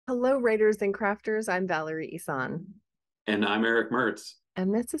Hello, writers and crafters. I'm Valerie Ihsan. And I'm Erick Mertz.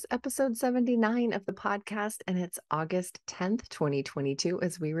 And this is episode 79 of the podcast, and it's August 10th, 2022,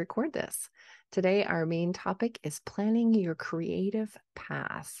 as we record this. Today, our main topic is planning your creative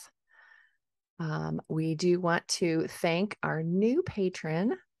path. We do want to thank our new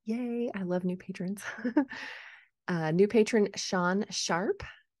patron. Yay, I love new patrons. New patron, Sean Sharp.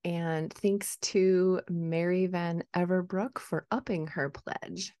 And thanks to Mary Van Everbroeck for upping her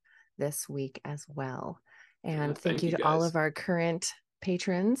pledge this week as well. And thank you you to all guys. of our current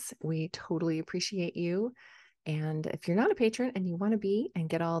patrons. We totally appreciate you. And if you're not a patron and you want to be and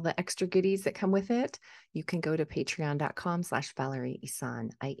get all the extra goodies that come with it, you can go to patreon.com/Valerie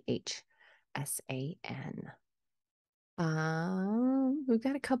Ihsan, IHSAN. We've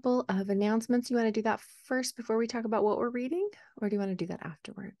got a couple of announcements. You want to do that first before we talk about what we're reading, or do you want to do that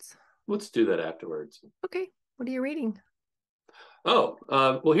afterwards? Let's do that afterwards. Okay. What are you reading? Well,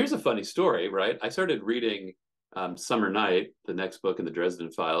 here's a funny story, right? I started reading Summer Night, the next book in the Dresden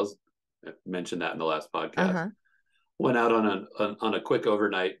Files. I mentioned that in the last podcast. Uh-huh. Went out on a quick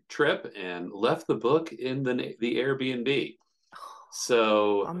overnight trip and left the book in the Airbnb.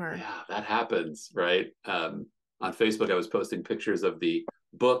 So Bummer. yeah, that happens, right? On Facebook, I was posting pictures of the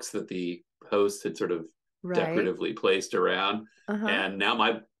books that the host had sort of decoratively placed around, and now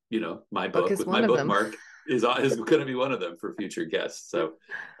my book with my bookmark is going to be one of them for future guests. So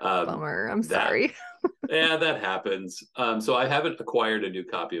bummer. I'm sorry. Yeah, that happens. So I haven't acquired a new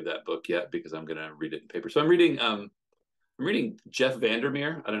copy of that book yet because I'm going to read it in paper. So I'm reading Jeff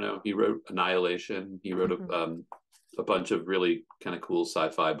Vandermeer. I don't know. He wrote Annihilation. He wrote a bunch of really kind of cool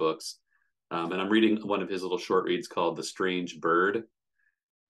sci-fi books. And I'm reading one of his little short reads called The Strange Bird.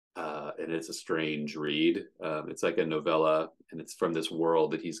 And it's a strange read. It's like a novella, and it's from this world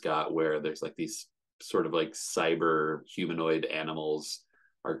that he's got where there's like these sort of like cyber humanoid animals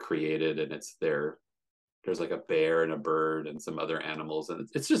are created, and there's like a bear and a bird and some other animals. And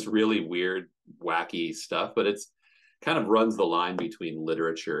it's just really weird, wacky stuff, but it's kind of runs the line between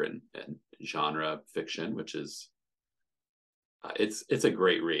literature and genre fiction, which is it's a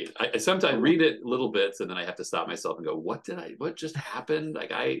great read. I sometimes read it little bits and then I have to stop myself and go, what just happened?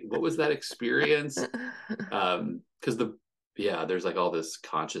 What was that experience? Because there's like all this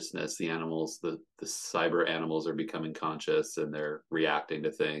consciousness. The animals, the cyber animals are becoming conscious and they're reacting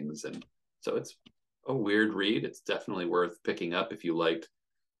to things. And so it's a weird read. It's definitely worth picking up if you liked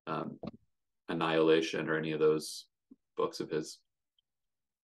Annihilation or any of those books of his.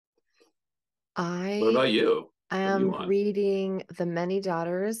 What about you? I am reading The Many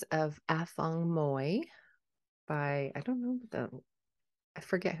Daughters of Afong by, I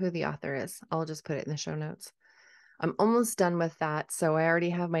forget who the author is. I'll just put it in the show notes. I'm almost done with that. So I already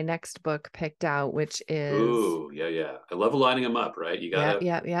have my next book picked out, which is. Ooh, yeah. I love lining them up, right? You gotta.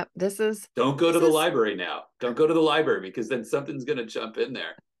 Yeah. Don't go to the library now. Don't go to the library because then something's gonna jump in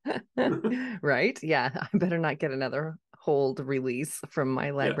there. Right? Yeah. I better not get another hold release from my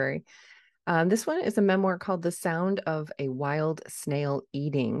library. Yeah. This one is a memoir called The Sound of a Wild Snail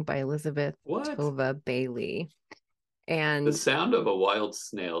Eating by Elisabeth Tova Bailey. And The Sound of a Wild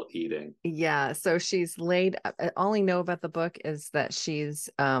Snail Eating. Yeah. So she's laid up. All I know about the book is that she's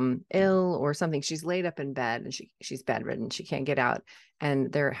ill or something. She's laid up in bed and she's bedridden. She can't get out.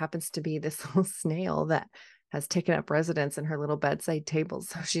 And there happens to be this little snail that has taken up residence in her little bedside table.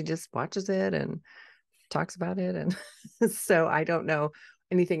 So she just watches it and talks about it. And so I don't know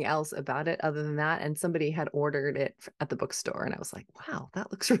anything else about it other than that. And somebody had ordered it at the bookstore. And I was like, wow, that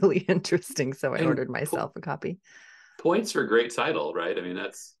looks really interesting. So I ordered myself a copy. Points for great title, right? I mean,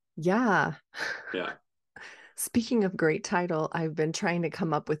 that's. Yeah. Yeah. Speaking of great title, I've been trying to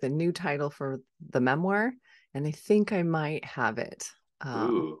come up with a new title for the memoir, and I think I might have it.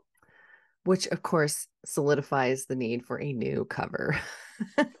 Ooh. Which, of course, solidifies the need for a new cover.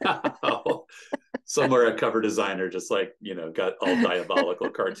 Somewhere a cover designer just got all diabolical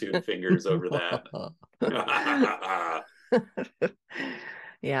cartoon fingers over that.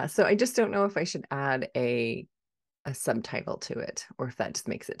 Yeah, so I just don't know if I should add a subtitle to it or if that just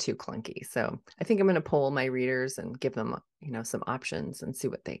makes it too clunky. So I think I'm going to poll my readers and give them, some options and see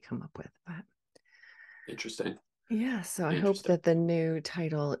what they come up with. But interesting. Yeah, so I hope that the new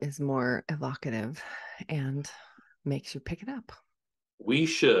title is more evocative and makes you pick it up. We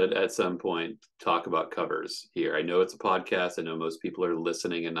should at some point talk about covers here. I know it's a podcast. I know most people are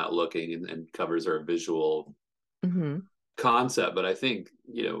listening and not looking, and covers are a visual concept. But I think,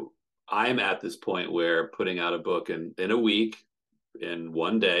 I'm at this point where putting out a book in a week, in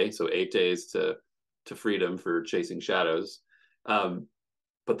one day, so 8 days to freedom for chasing shadows.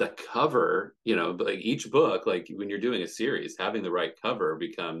 But but the cover, like each book, like when you're doing a series, having the right cover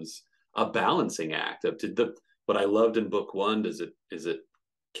becomes a balancing act up to what I loved in book one. Is it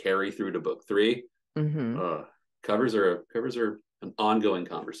carry through to book three? Mm-hmm. Covers are an ongoing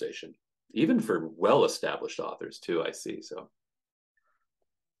conversation, even for well-established authors too, I see. So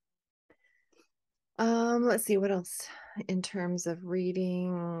Let's see what else in terms of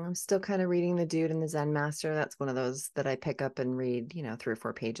reading. I'm still kind of reading The Dude and the Zen Master. That's one of those that I pick up and read, 3 or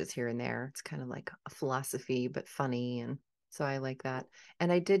 4 pages here and there. It's kind of like a philosophy, but funny. And so I like that.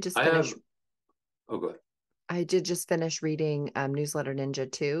 And I did just I finish. have. Oh, go ahead. I did just finish reading Newsletter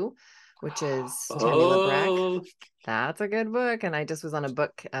Ninja 2, which is Tammy LaBreck. Oh, That's a good book. And I just was on a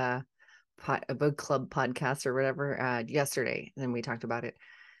book club podcast or whatever yesterday, and then we talked about it.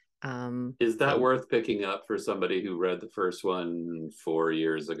 is that So worth picking up for somebody who read the first one 4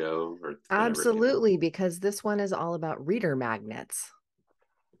 years ago or whenever it came out? absolutely, because this one is all about reader magnets.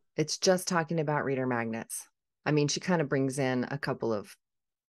 It's just talking about reader magnets. I mean, she kind of brings in a couple of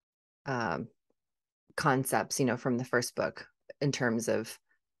um, concepts, from the first book in terms of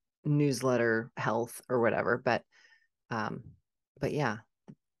newsletter health or whatever. Um, but yeah,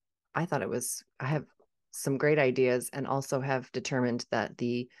 I thought I have some great ideas, and also have determined that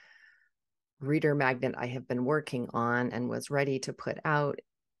the reader magnet I have been working on and was ready to put out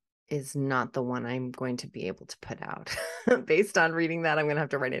is not the one I'm going to be able to put out. Based on reading that, I'm going to have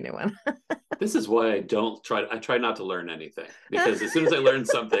to write a new one. This is why I try not to learn anything, because as soon as I learn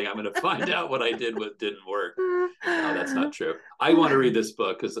something, I'm going to find out what I did, what didn't work. No, that's not true. I want to read this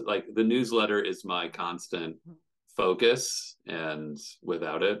book because like the newsletter is my constant focus, and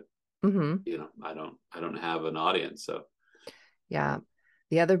without it, Mm-hmm. I don't have an audience. So Yeah.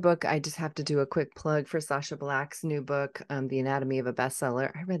 The other book, I just have to do a quick plug for Sasha Black's new book, The Anatomy of a Bestseller.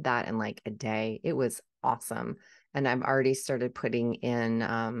 I read that in like a day. It was awesome. And I've already started putting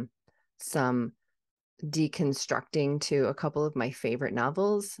in some deconstructing to a couple of my favorite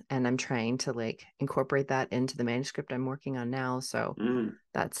novels. And I'm trying to like incorporate that into the manuscript I'm working on now. So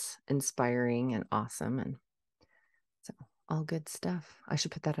that's inspiring and awesome. And so all good stuff. I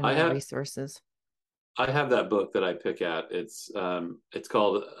should put that I under the have resources. I have that book that I pick at. It's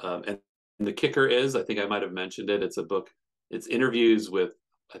called and the kicker is, I think I might have mentioned it. It's a book. It's interviews with,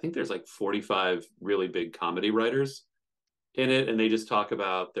 I think there's like 45 really big comedy writers in it, and they just talk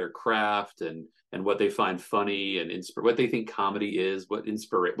about their craft and what they find funny and what they think comedy is, what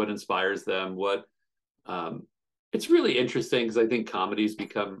inspires them, what it's really interesting because I think comedy's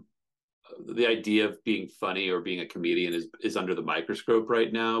become the idea of being funny or being a comedian is under the microscope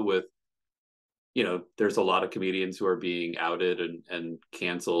right now with there's a lot of comedians who are being outed and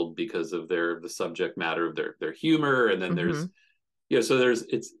canceled because of the subject matter of their humor. And then Mm-hmm. so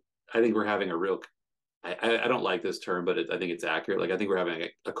I think we're having a real, I don't like this term, but I think it's accurate. Like, I think we're having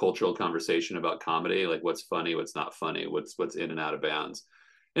a cultural conversation about comedy, like what's funny, what's not funny, what's in and out of bounds.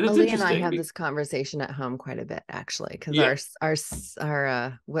 And it's Ali and I interesting. have this conversation at home quite a bit, actually, because Yeah.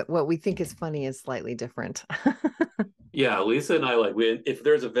 our what we think is funny is slightly different. Yeah, Lisa and I, like, if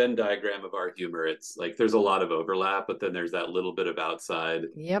there's a Venn diagram of our humor, it's like there's a lot of overlap, but then there's that little bit of outside,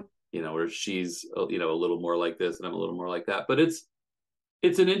 Yep. where she's a little more like this and I'm a little more like that. But it's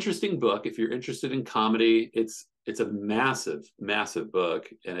an interesting book if you're interested in comedy. It's a massive book,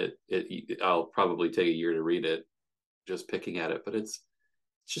 and I'll probably take a year to read it, just picking at it. But it's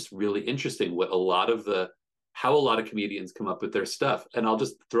just really interesting how a lot of comedians come up with their stuff. And I'll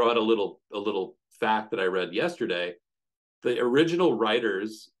just throw out a little fact that I read yesterday. The original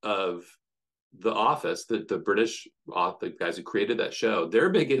writers of The Office, the British the guys who created that show, their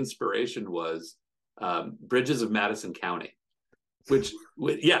big inspiration was Bridges of Madison County. Which,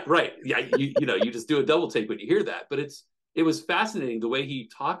 yeah, right, yeah, you just do a double take when you hear that. But it was fascinating the way he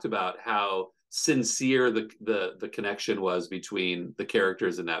talked about how sincere the connection was between the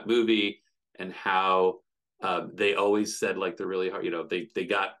characters in that movie, and how they always said, like, they're really hard,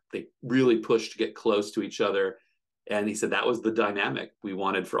 they really pushed to get close to each other. And he said that was the dynamic we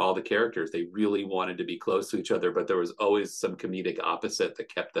wanted for all the characters. They really wanted to be close to each other, but there was always some comedic opposite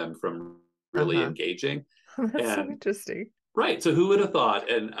that kept them from really Uh-huh. engaging. That's so And interesting. right, so who would have thought?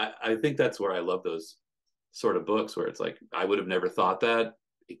 And I think that's where I love those sort of books where it's like, I would have never thought that.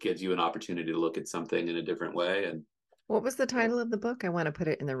 It gives you an opportunity to look at something in a different way. And What was the title of the book? I want to put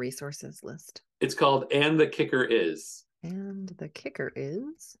it in the resources list. it's called And the Kicker Is. And the kicker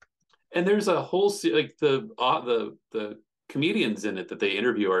is. And there's a whole like the comedians in it that they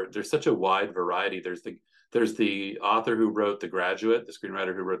interview there's such a wide variety. There's the author who wrote The Graduate, the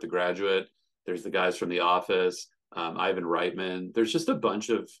screenwriter who wrote The Graduate. There's the guys from The Office, Ivan Reitman. There's just a bunch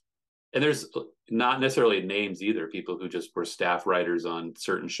of And there's not necessarily names either, people who just were staff writers on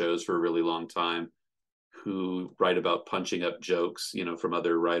certain shows for a really long time who write about punching up jokes, from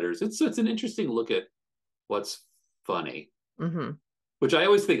other writers. It's an interesting look at what's funny, Mm-hmm. which I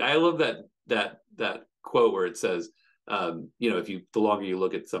always think, I love that quote where it says, if the longer you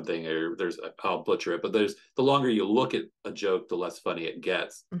look at something, or I'll butcher it, but the longer you look at a joke, the less funny it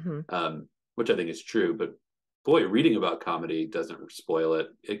gets, Mm-hmm. which I think is true. But boy, reading about comedy doesn't spoil it.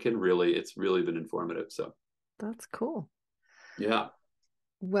 It's really been informative. So That's cool. yeah,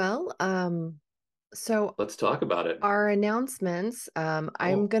 Well, so let's talk about it. our announcements, I'm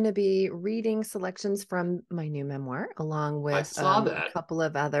Oh, going to be reading selections from my new memoir, along I with saw a that. couple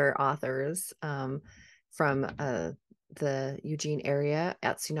of other authors from the Eugene area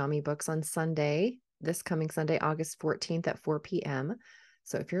at Tsunami Books on Sunday, this coming Sunday, August 14th at 4 p.m.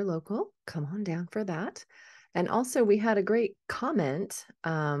 So if you're local, come on down for that. And also, we had a great comment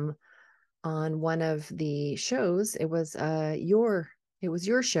on one of the shows. It was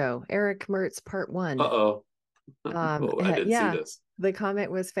your show, Erick Mertz Part 1. Uh-oh. Oh, I didn't see Yeah, this. the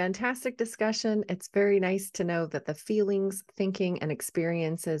comment was fantastic discussion. It's very nice to know that the feelings, thinking, and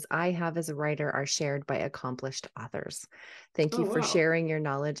experiences I have as a writer are shared by accomplished authors. Thank Oh, you for wow. sharing your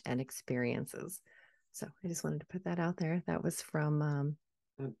knowledge and experiences. So I just wanted to put that out there. That was from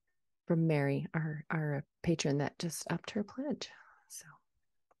Mary, our patron that just upped her pledge. So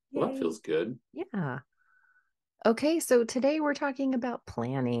Well, that yay. feels good. Yeah. Okay, so today we're talking about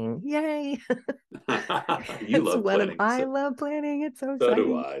planning. Yay. You love planning. I So, love planning. It's so so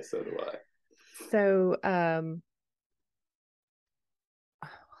do exciting. I. So do I. So,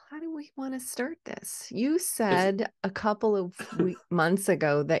 how do we want to start this? You It's, said a couple of months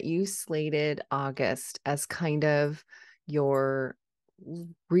ago that you slated August as kind of your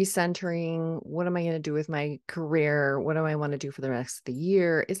recentering. What am I going to do with my career? What do I want to do for the rest of the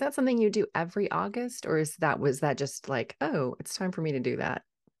year? Is that something you do every August, or was that just like, oh, it's time for me to do that?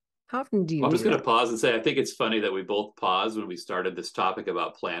 How often do you well, I'm do just going that? to pause and say I think it's funny that we both paused when we started this topic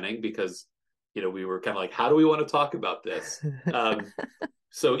about planning because, we were kind of like, how do we want to talk about this? Um,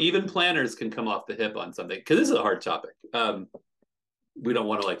 so even planners can come off the hip on something because this is a hard topic. We don't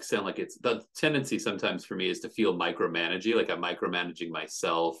want to like sound like it's the tendency sometimes for me is to feel micromanaging, like I'm micromanaging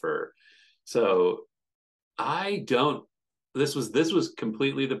myself or so I don't. This was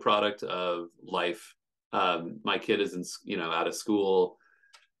completely the product of life. My kid is out of school.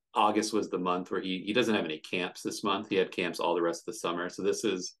 August was the month where he doesn't have any camps this month. He had camps all the rest of the summer. So this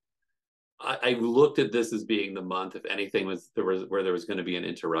is I looked at this as being the month, if anything, where there was going to be an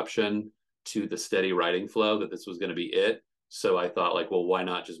interruption to the steady writing flow, that this was going to be it. So I thought like, well, why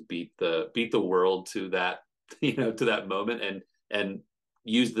not just beat the world to that, to that moment and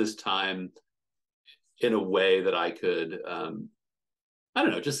use this time in a way that I could, I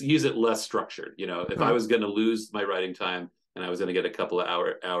don't know, just use it less structured. If I Mhm. was going to lose my writing time and I was going to get a couple of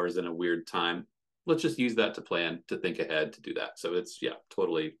hours in a weird time, let's just use that to plan, to think ahead, to do that. So it's, yeah,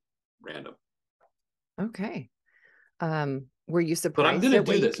 totally random. Okay. Were you But I'm surprised going to at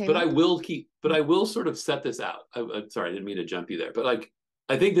do what you this, came up with? but I will sort of set this out. I'm sorry, I didn't mean to jump you there, but like,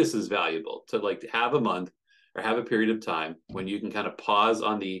 I think this is valuable to like have a month or have a period of time when you can kind of pause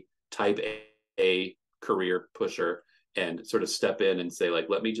on the type A career pusher and sort of step in and say like,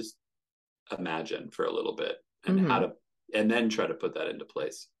 let me just imagine for a little bit Hmm. and then try to put that into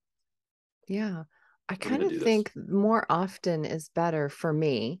place. Yeah. I I'm kind going to of do this. think more often is better for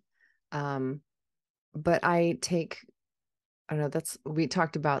me. Um, but I don't know, we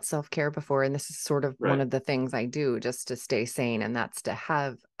talked about self-care before, and this is sort of one Right. of the things I do just to stay sane, and that's to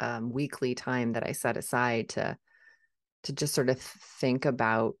have weekly time that I set aside to just sort of think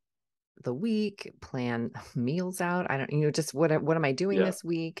about the week, plan meals out. I don't, just what am I doing Yeah. this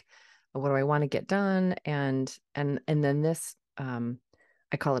week? What do I want to get done? And then this,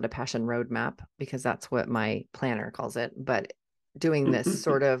 I call it a passion roadmap because that's what my planner calls it. But doing this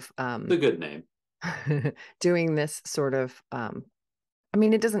sort of, It's a good name. doing this sort of, I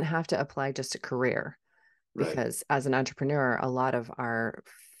mean, it doesn't have to apply just to career Right. because as an entrepreneur, a lot of our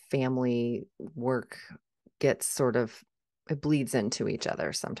family work gets sort of, it bleeds into each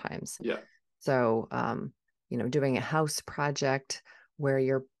other sometimes. Yeah. So, doing a house project where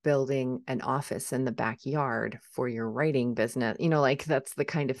you're building an office in the backyard for your writing business, like that's the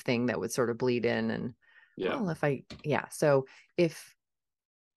kind of thing that would sort of bleed in. And Yeah. well, yeah. If,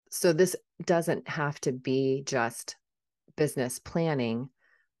 so this doesn't have to be just business planning,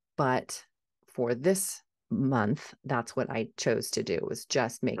 but for this month, that's what I chose to do, was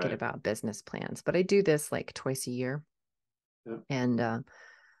just make it Right. about business plans. But I do this like twice a year. Yeah. And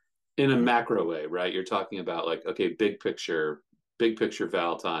In a yeah. macro way, right? You're talking about like, okay, big picture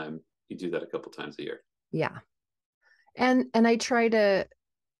Val time. you do that a couple times a year. Yeah. And I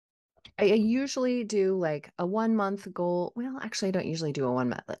usually do like a 1 month goal. Well, actually, I don't usually do a 1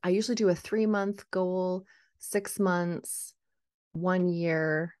 month. I usually do a 3 month goal, 6 months, 1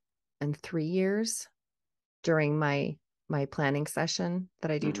 year, and 3 years during my planning session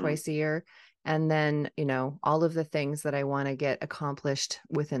that I do twice a year. And then, all of the things that I want to get accomplished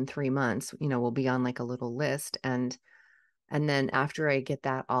within 3 months, will be on like a little list. And then after I get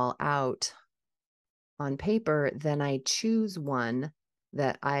that all out on paper, then I choose one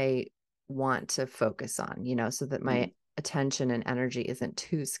that I want to focus on, so that my attention and energy isn't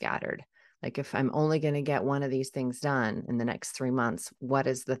too scattered. Like if I'm only going to get one of these things done in the next 3 months, what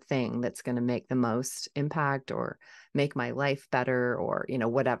is the thing that's going to make the most impact or make my life better, or,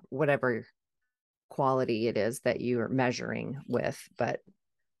 whatever quality it is that you're measuring with. But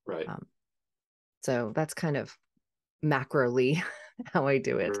right. So that's kind of macroly how I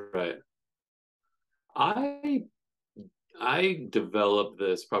do it. Right. I developed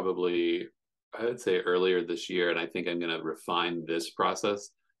this probably, I would say, earlier this year, and I think I'm going to refine this process.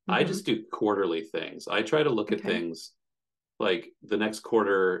 I just do quarterly things. I try to look at things like the next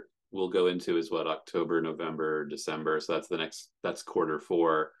quarter we'll go into is what, October, November, December. So that's quarter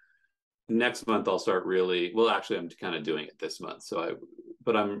 4. Next month I'll start really, well, actually I'm kind of doing it this month.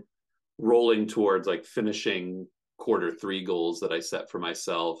 But I'm rolling towards like finishing quarter 3 goals that I set for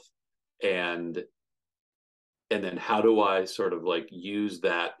myself. And then how do I sort of like use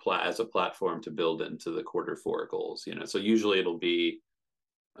that as a platform to build into the quarter 4 goals, So usually it'll be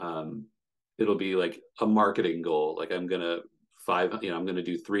like a marketing goal. Like I'm going to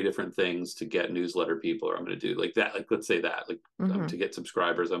do 3 different things to get newsletter people, or I'm going to do like that. Like, let's say that, like to get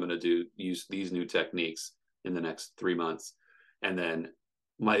subscribers, I'm going to use these new techniques in the next 3 months. And then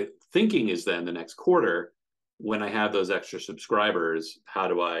my thinking is then the next quarter, when I have those extra subscribers, how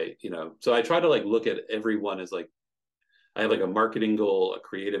do I, so I try to like look at everyone as like, I have like a marketing goal, a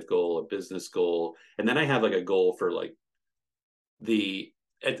creative goal, a business goal. And then I have like a goal for like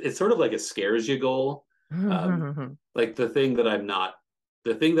it's sort of like a scares you goal. Like the thing that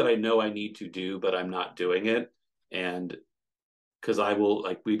I know I need to do, but I'm not doing it. And because I will,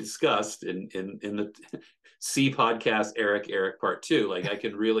 like we discussed in the C podcast, Eric part 2, like I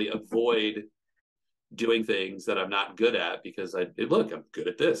can really avoid doing things that I'm not good at because I'm good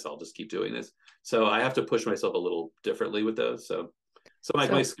at this. I'll just keep doing this. So I have to push myself a little differently with those. So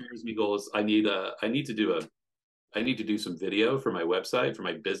my scares me goal is I need to do some video for my website, for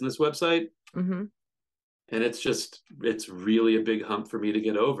my business website. And it's really a big hump for me to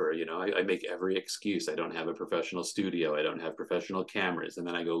get over. I make every excuse. I don't have a professional studio. I don't have professional cameras. And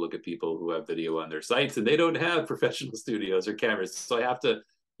then I go look at people who have video on their sites and they don't have professional studios or cameras. So I have to,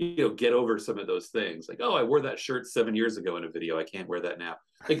 get over some of those things. Like, oh, I wore that shirt 7 years ago in a video. I can't wear that now.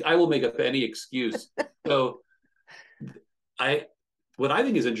 Like I will make up any excuse. So what I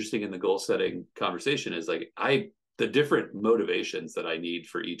think is interesting in the goal setting conversation is like, the different motivations that I need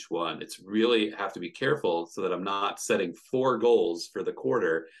for each one. It's really have to be careful so that I'm not setting 4 goals for the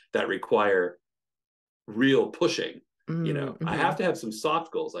quarter that require real pushing. I have to have some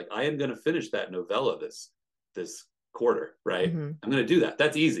soft goals. Like I am going to finish that novella this quarter, right? I'm going to do that.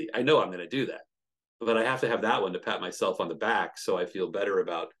 That's easy. I know I'm going to do that, but I have to have that one to pat myself on the back so I feel better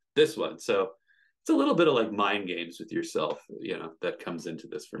about this one. So it's a little bit of like mind games with yourself, that comes into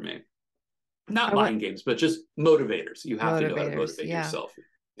this for me. Not mind games, but just motivators. You have to know how to motivate yourself.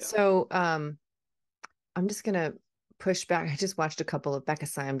 Yeah. So I'm just going to push back. I just watched a couple of Becca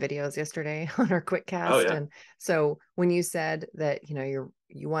Sion videos yesterday on our Quickcast. Oh, yeah. And so when you said that, you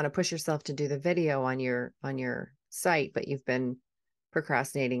want to push yourself to do the video on your site, but you've been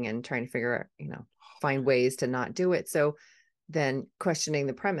procrastinating and trying to figure out, find ways to not do it. So then questioning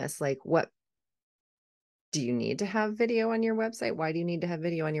the premise, like what do you need to have video on your website? Why do you need to have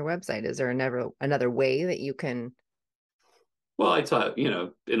video on your website? Is there another way that you can? Well, I taught, in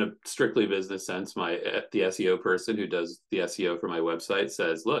a strictly business sense, the SEO person who does the SEO for my website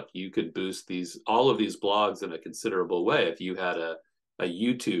says, look, you could boost all of these blogs in a considerable way. If you had a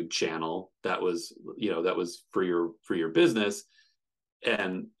YouTube channel that was for your business,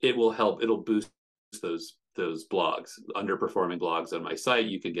 and it'll boost those blogs, underperforming blogs on my site.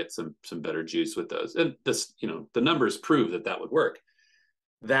 You could get some better juice with those. And this, the numbers prove that would work.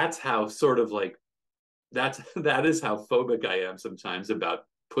 That's how sort of like, that is how phobic I am sometimes about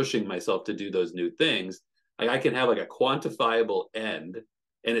pushing myself to do those new things. Like I can have like a quantifiable end,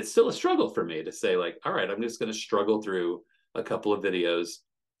 and it's still a struggle for me to say like, all right, I'm just going to struggle through a couple of videos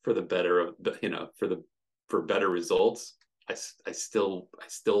for the better of, for better results. I still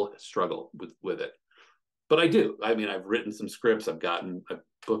struggle with it. but I do. I mean, I've written some scripts. I've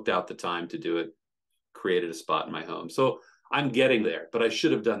booked out the time to do it, created a spot in my home. So I'm getting there, but I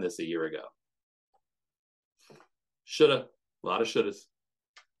should have done this a year ago. Shoulda, a lot of shouldas.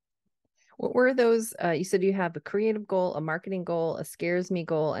 What were those? You said you have a creative goal, a marketing goal, a scares me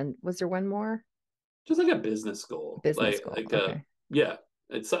goal, and was there one more? Just like a business goal. Business goal. Okay. Yeah,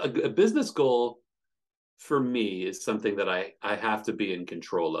 it's a business goal for me is something that I have to be in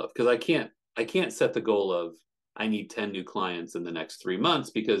control of, because I can't set the goal of I need 10 new clients in the next 3 months,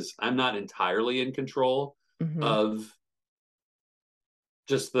 because I'm not entirely in control of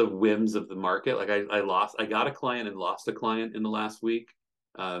just the whims of the market. Like I got a client and lost a client in the last week.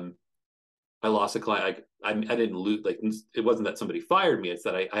 I lost a client. I didn't lose, like, it wasn't that somebody fired me. It's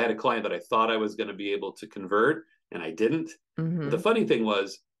that I had a client that I thought I was going to be able to convert, and I didn't. But the funny thing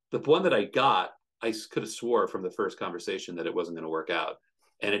was, the one that I got, I could have swore from the first conversation that it wasn't going to work out.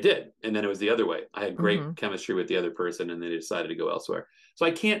 And it did. And then it was the other way. I had great chemistry with the other person, and they decided to go elsewhere. So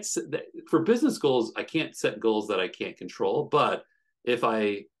I can't, for business goals, I can't set goals that I can't control. But if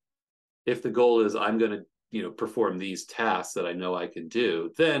the goal is I'm going to, perform these tasks that I know I can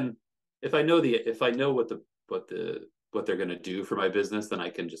do, then if I know what they're going to do for my business, then I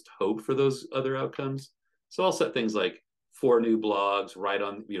can just hope for those other outcomes. So I'll set things like 4 new blogs,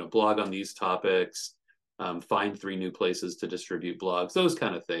 blog on these topics, find 3 new places to distribute blogs, those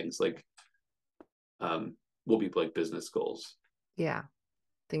kind of things, like, will be like business goals. Yeah.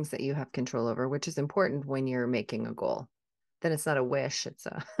 Things that you have control over, which is important when you're making a goal. Then it's not a wish. It's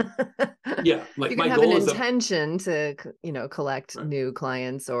a, yeah. Like you my can have goal an is intention to, collect new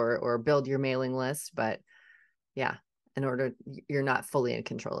clients or build your mailing list, but yeah, you're not fully in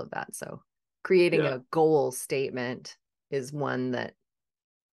control of that. So creating a goal statement is one that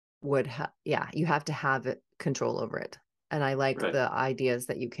you have to have control over it. And I like the ideas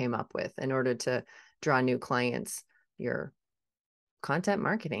that you came up with in order to draw new clients. Your content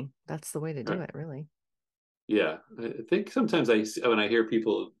marketing, that's the way to do it, really. Yeah, I think sometimes when I hear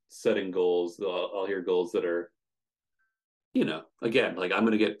people setting goals, I'll hear goals that are, again, like I'm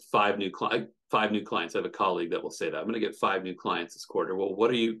going to get 5 new clients. I have a colleague that will say that I'm going to get 5 new clients this quarter. Well,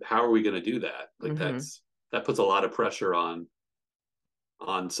 how are we going to do that? Like that puts a lot of pressure on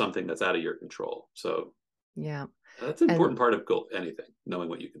something that's out of your control. So yeah, that's an important part of anything, knowing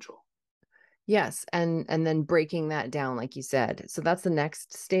what you control. Yes. And then breaking that down, like you said. So that's the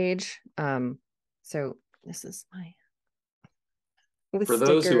next stage. So this is for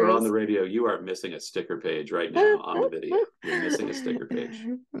those who are on the radio, you are missing a sticker page right now on the video. You're missing a sticker page.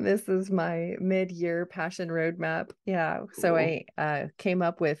 This is my mid-year passion roadmap. Yeah. Cool. So I came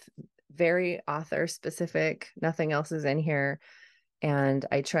up with very author specific, nothing else is in here. And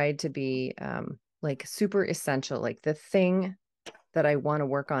I tried to be like super essential. Like the thing that I want to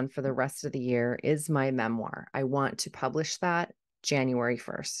work on for the rest of the year is my memoir. I want to publish that January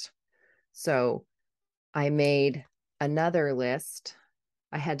 1st. So I made another list.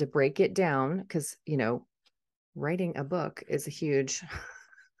 I had to break it down because, writing a book is a huge,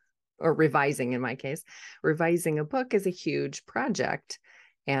 or revising in my case, revising a book is a huge project.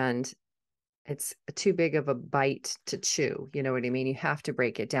 And it's too big of a bite to chew. You know what I mean? You have to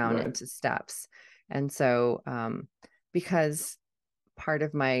break it down into steps. And so, because part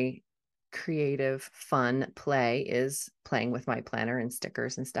of my creative fun play is playing with my planner and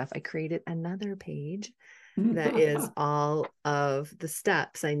stickers and stuff, I created another page that is all of the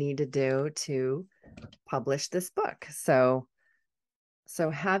steps I need to do to publish this book. So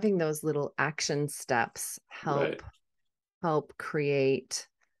having those little action steps help create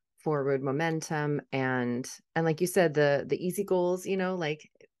forward momentum. And like you said, the easy goals, like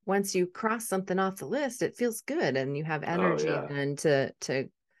once you cross something off the list, it feels good and you have energy then to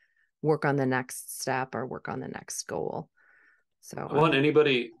work on the next step or work on the next goal. So I want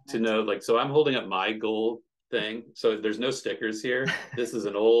anybody to know, like, so I'm holding up my goal thing. So there's no stickers here. This is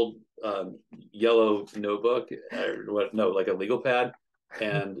an old yellow notebook, like a legal pad.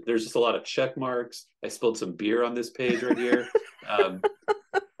 And there's just a lot of check marks. I spilled some beer on this page right here.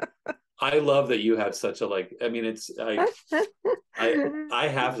 I love that you have such a, I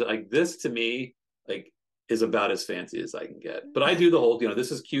have, this to me, is about as fancy as I can get. But I do the whole,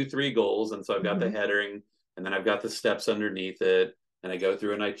 this is Q3 goals. And so I've got the headering, and then I've got the steps underneath it. And I go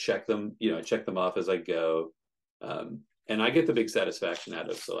through and I check them, I check them off as I go. And I get the big satisfaction out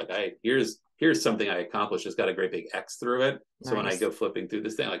of it. So here's something I accomplished. It's got a great big X through it. So when I go flipping through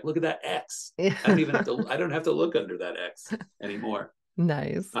this thing, look at that X. I don't have to look under that X anymore.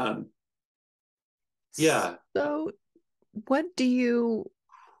 Nice. Yeah. So what do you,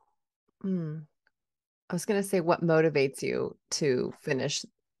 I was going to say what motivates you to finish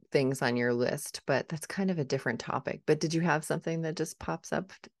things on your list, but that's kind of a different topic. But did you have something that just pops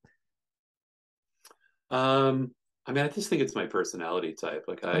up? I mean, I just think it's my personality type.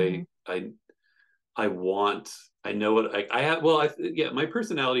 Like Mm-hmm. I want, I know what I have. Well, yeah, my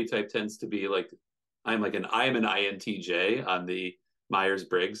personality type tends to be like, I am an INTJ on the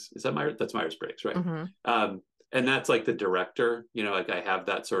Myers-Briggs. Is that Myers? That's Myers-Briggs, right? Mm-hmm. And that's like the director, like I have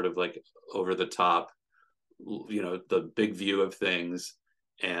that sort of like over the top, the big view of things.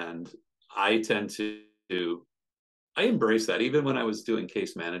 And I tend I embrace that. Even when I was doing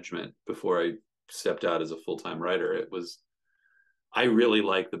case management before I stepped out as a full-time writer, I really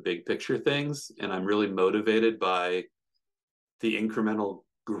like the big picture things, and I'm really motivated by the incremental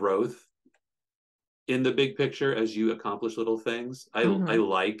growth in the big picture as you accomplish little things. Mm-hmm.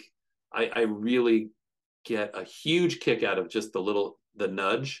 I really get a huge kick out of just the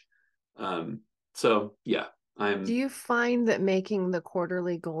nudge. So yeah, Do you find that making the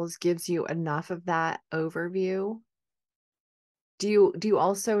quarterly goals gives you enough of that overview? Do you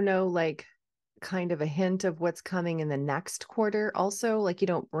also know like kind of a hint of what's coming in the next quarter also? Like you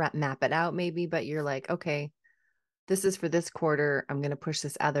don't map it out maybe, but you're like, okay, this is for this quarter. I'm going to push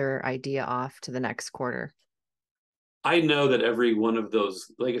this other idea off to the next quarter. I know that every one of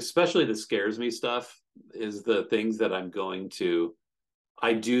those, like especially the scares me stuff, is the things that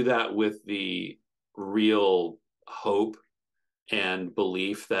I do that with the real hope and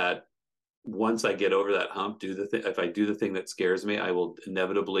belief that once I get over that hump, if I do the thing that scares me, I will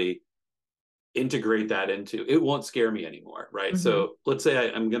inevitably integrate that into it. Won't scare me anymore, right? Mm-hmm. So let's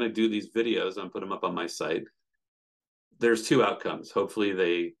say I'm going to do these videos and put them up on my site. There's two outcomes. Hopefully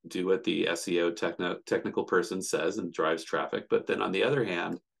they do what the SEO technical person says and drives traffic. But then on the other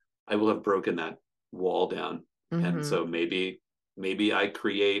hand, I will have broken that wall down. And Mm-hmm. so maybe I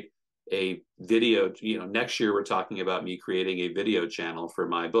create a video, next year we're talking about me creating a video channel for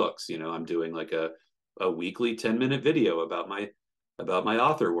my books. I'm doing like a weekly 10-minute video about my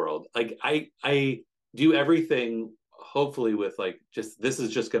author world. Like I do everything hopefully with like just this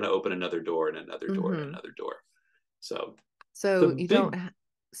is just going to open another door and another door and Mm-hmm. another door. So the So you don't big,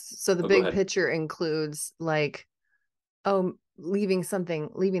 so the oh, go big ahead. picture includes like, oh, leaving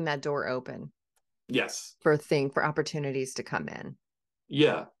that door open Yes. for opportunities to come in.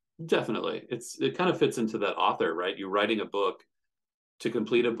 Yeah, definitely. It kind of fits into that author, right? You're writing a book to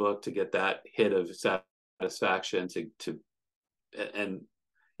complete a book to get that hit of satisfaction and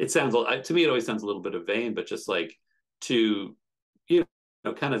it sounds to me it always sounds a little bit of vain, but just like to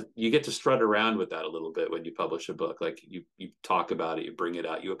kind of you get to strut around with that a little bit when you publish a book. Like you talk about it, you bring it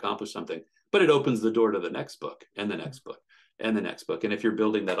out, you accomplish something, but it opens the door to the next book and the next book and the next book. And if you're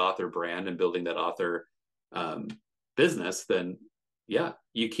building that author brand and building that author um, business, then yeah,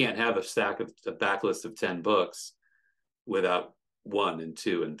 you can't have a backlist of 10 books without 1 and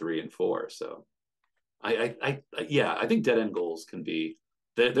 2 and 3 and 4. So yeah, I think dead end goals can be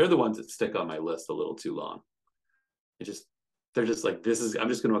they're the ones that stick on my list a little too long. It just they're just like I'm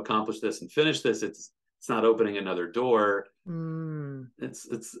just going to accomplish this and finish this. It's not opening another door. Mm. It's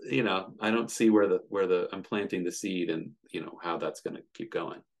I don't see where I'm planting the seed and how that's going to keep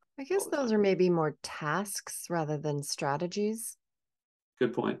going I all guess the those time. are maybe more tasks rather than strategies.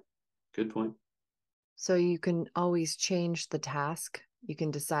 Good point. Good point. So you can always change the task. You can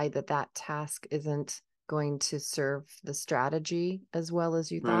decide that that task isn't going to serve the strategy as well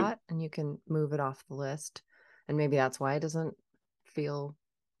as you Right. thought, and you can move it off the list. And maybe that's why it doesn't feel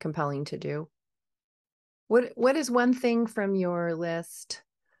compelling to do. What is one thing from your list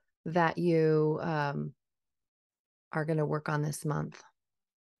that you are going to work on this month?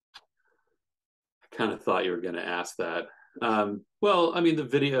 I kind of thought you were going to ask that. Well, I mean, the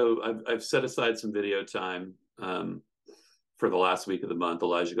video, I've set aside some video time for the last week of the month.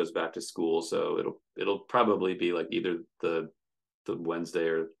 Elijah goes back to school, so it'll probably be like either the Wednesday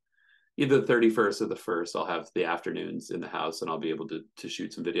or either the 31st or the 1st. I'll have the afternoons in the house and I'll be able to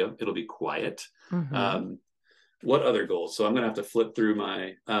shoot some video. It'll be quiet. Mm-hmm. What other goals? So I'm going to have to flip through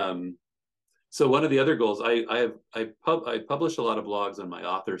my so one of the other goals, I publish a lot of blogs on my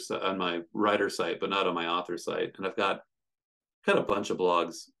on my writer site, but not on my author site, and I've got a bunch of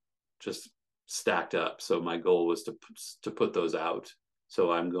blogs just stacked up. So my goal was to put those out.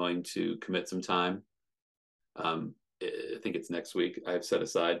 So I'm going to commit some time. I think it's next week. I've set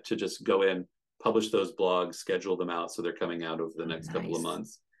aside to just go in, publish those blogs, schedule them out so they're coming out over the next couple of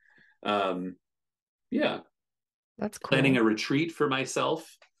Nice. months. Yeah, That's planning cool. a retreat for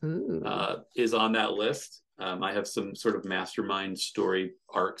myself Ooh. is on that list. I have some sort of mastermind story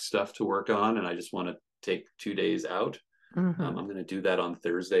arc stuff to work on, and I just want to take 2 days out. Mm-hmm. I'm going to do that on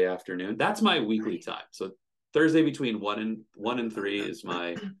Thursday afternoon. That's my weekly time. So Thursday between 1 and 3 is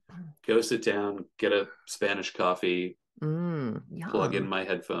my go sit down, get a Spanish coffee, plug in Yum. my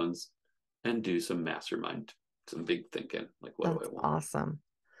headphones, and do some mastermind, some big thinking. Like, what do That's I want? awesome.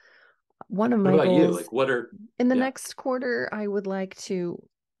 One of What my about you? goals Like, what are, in the yeah, next quarter, I would like to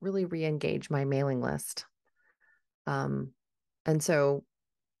really re-engage my mailing list. And so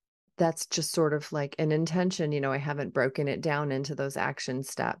that's just sort of like an intention, I haven't broken it down into those action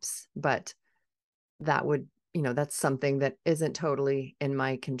steps, but that would, that's something that isn't totally in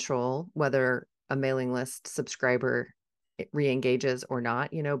my control, whether a mailing list subscriber re-engages or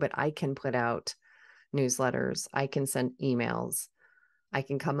not, but I can put out newsletters, I can send emails, I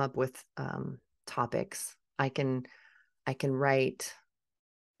can come up with topics, I can write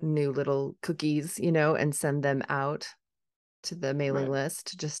new little cookies, and send them out to the mailing right.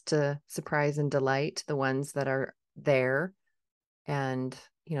 list just to surprise and delight the ones that are there. And,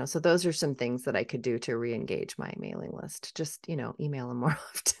 so those are some things that I could do to re-engage my mailing list. Just, email them more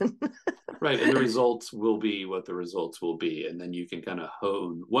often. Right. And the results will be what the results will be. And then you can kind of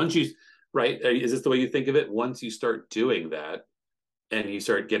hone once you, right. Is this the way you think of it? Once you start doing that and you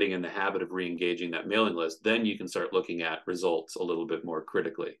start getting in the habit of re-engaging that mailing list, then you can start looking at results a little bit more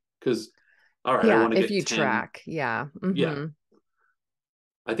critically. Because, all right, I Yeah, want to if get you 10. track. Yeah. Yeah.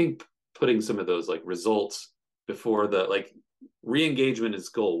 I think putting some of those like results before the like re-engagement is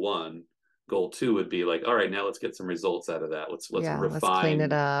goal one. Goal two would be like, all right, now let's get some results out of that. Let's Yeah, let's clean it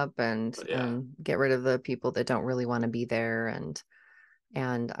refine. up and Yeah. get rid of the people that don't really want to be there.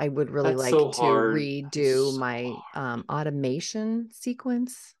 And I would really That's like so to hard. redo It's so my hard. automation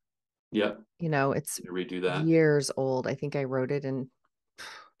sequence. Yep. It's To redo that. years old. I think I wrote it in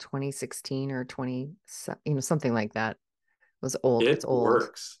 2016 or 20, something like that. It was old. It's It old.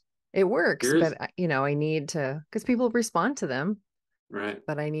 works. It works, Here's but I need to, because people respond to them, right.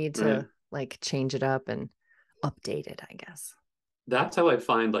 but I need Right. to like change it up and update it, I guess. That's how I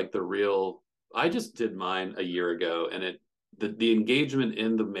find like the real I just did mine a year ago and the engagement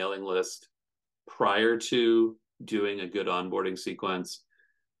in the mailing list prior to doing a good onboarding sequence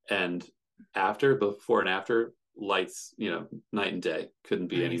and after, before and after, lights, night and day. Couldn't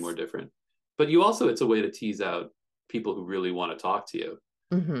be any more Nice. different. But you also, it's a way to tease out people who really want to talk to you.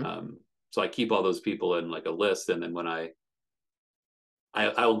 Mm-hmm. So I keep all those people in like a list, and then when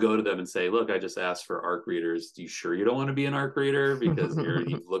I'll go to them and say, "Look, I just asked for ARC readers. Do you sure you don't want to be an ARC reader because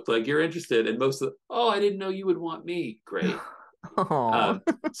you look like you're interested?" And most of, "Oh, I didn't know you would want me." Great. Oh,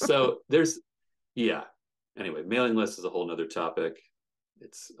 So there's, yeah. Anyway, mailing list is a whole nother topic.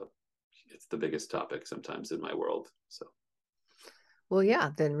 It's it's the biggest topic sometimes in my world. So well,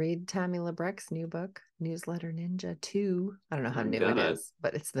 yeah. Then read Tammy Labrecque's new book, Newsletter Ninja 2. I don't know how I'm new it gonna. is,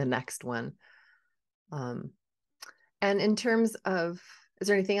 but it's the next one. Um, and in terms of, is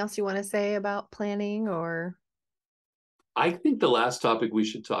there anything else you want to say about planning or? I think the last topic we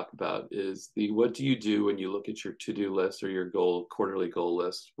should talk about is the what do you do when you look at your to-do list or your quarterly goal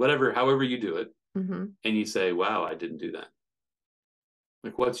list, whatever, however you do it, Mhm. and you say, "Wow, I didn't do that."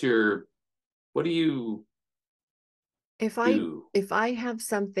 Like, what do you If I do? if I have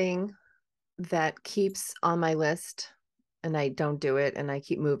something that keeps on my list and I don't do it and I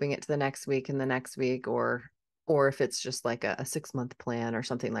keep moving it to the next week and the next week, or if it's just like a 6 month plan or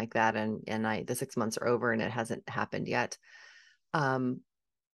something like that, and the 6 months are over and it hasn't happened yet. Um,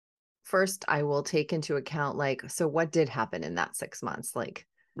 First I will take into account, like, so what did happen in that 6 months? Like,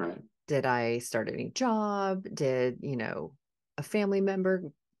 Right, did I start a new job? Did, a family member,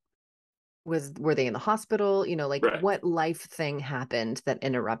 were they in the hospital? Like, right, what life thing happened that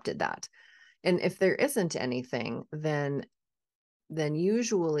interrupted that? And if there isn't anything, then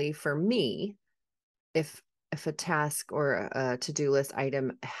usually for me, if a task or a to-do list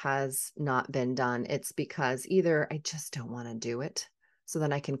item has not been done, it's because either I just don't want to do it. So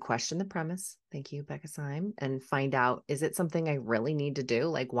then I can question the premise. Thank you, Becca Syme, and find out, is it something I really need to do?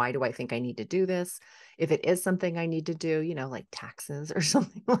 Like, why do I think I need to do this? If it is something I need to do, like taxes or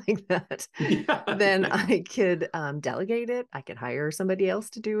something like that, yeah, then I could delegate it. I could hire somebody else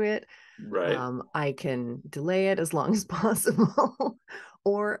to do it. right, I can delay it as long as possible,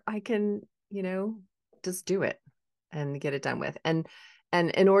 or I can, just do it and get it done with. And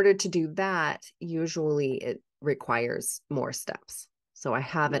in order to do that, usually it requires more steps. So I right,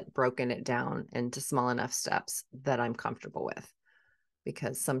 haven't broken it down into small enough steps that I'm comfortable with,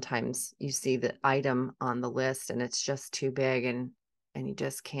 because sometimes you see the item on the list and it's just too big, and you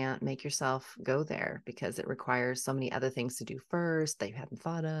just can't make yourself go there because it requires so many other things to do first that you hadn't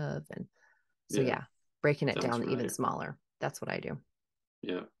thought of. And so, yeah, yeah, breaking it sounds down even familiar. smaller. That's what I do.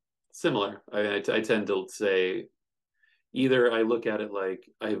 Yeah, similar. I tend to say either I look at it like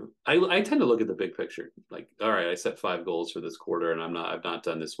I tend to look at the big picture. Like, all right, I set 5 goals for this quarter and I've not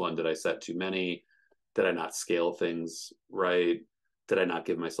done this one. Did I set too many? Did I not scale things right? Did I not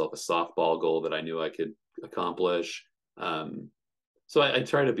give myself a softball goal that I knew I could accomplish? So I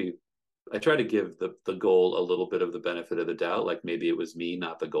try to give the goal a little bit of the benefit of the doubt. Like maybe it was me,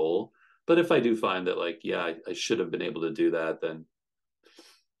 not the goal. But if I do find that like, yeah, I should have been able to do that, then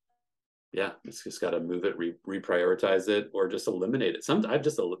yeah, it's just got to move it, reprioritize it, or just eliminate it.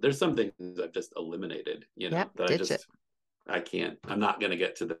 There's some things I've just eliminated, Yep, that ditch it. I can't, I'm not going to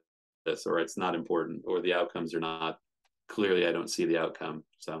get to this, or it's not important, or the outcomes are not clearly, I don't see the outcome.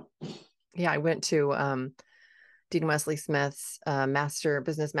 So, yeah, I went to Dean Wesley Smith's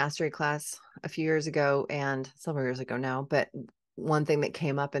business mastery class a few years ago, and several years ago now. But one thing that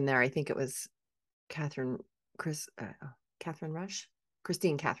came up in there, I think it was Catherine Rush.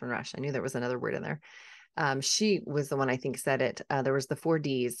 I knew there was another word in there. She was the one I think said it. There was the 4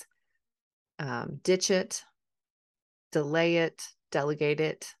 Ds: ditch it, delay it, delegate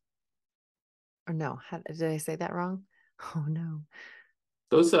it. Or no, did I say that wrong? Oh no.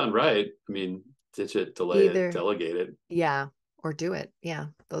 those sound right. I mean, ditch it, delay it, delegate it. Yeah, or do it. Yeah,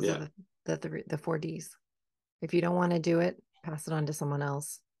 those are the 4 Ds. If you don't want to do it, pass it on to someone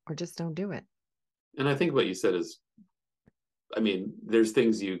else, or just don't do it. And I think what you said is, I mean, there's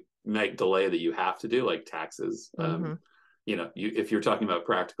things you might delay that you have to do, like taxes. Mm-hmm. If you're talking about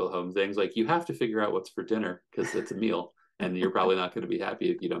practical home things, like you have to figure out what's for dinner because it's a meal, and you're probably not going to be happy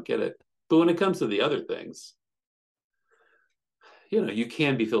if you don't get it. But when it comes to the other things, you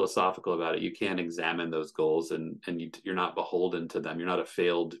can be philosophical about it. You can examine those goals, and you're not beholden to them. You're not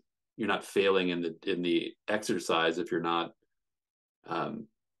failing in the exercise if you're not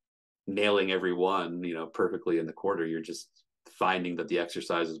nailing every one, perfectly in the quarter. You're just finding that the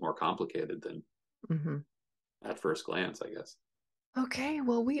exercise is more complicated than at first glance, I guess. Okay,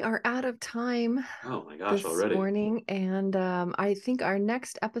 well, we are out of time. Oh my gosh, this already. morning, and I think our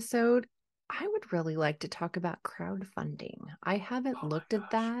next episode, I would really like to talk about crowdfunding. I haven't looked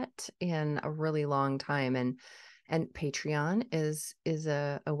at that in a really long time, and Patreon is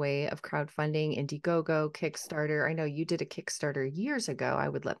a way of crowdfunding. Indiegogo, Kickstarter. I know you did a Kickstarter years ago. I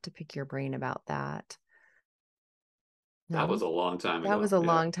would love to pick your brain about that. That was a long time ago. That was a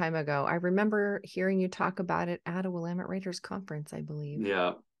long time ago. I remember hearing you talk about it at a Willamette Writers conference, I believe.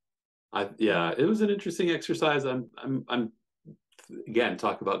 Yeah. It was an interesting exercise. I'm again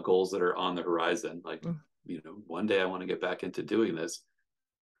talk about goals that are on the horizon. Like, one day I want to get back into doing this.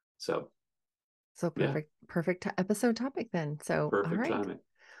 So perfect episode topic then. So perfect timing.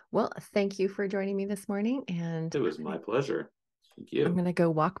 Well, thank you for joining me this morning, and it was my pleasure. Thank you. I'm going to go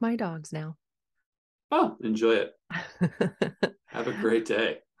walk my dogs now. Oh, enjoy it. Have a great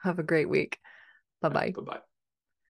day. Have a great week. Bye-bye. Bye-bye.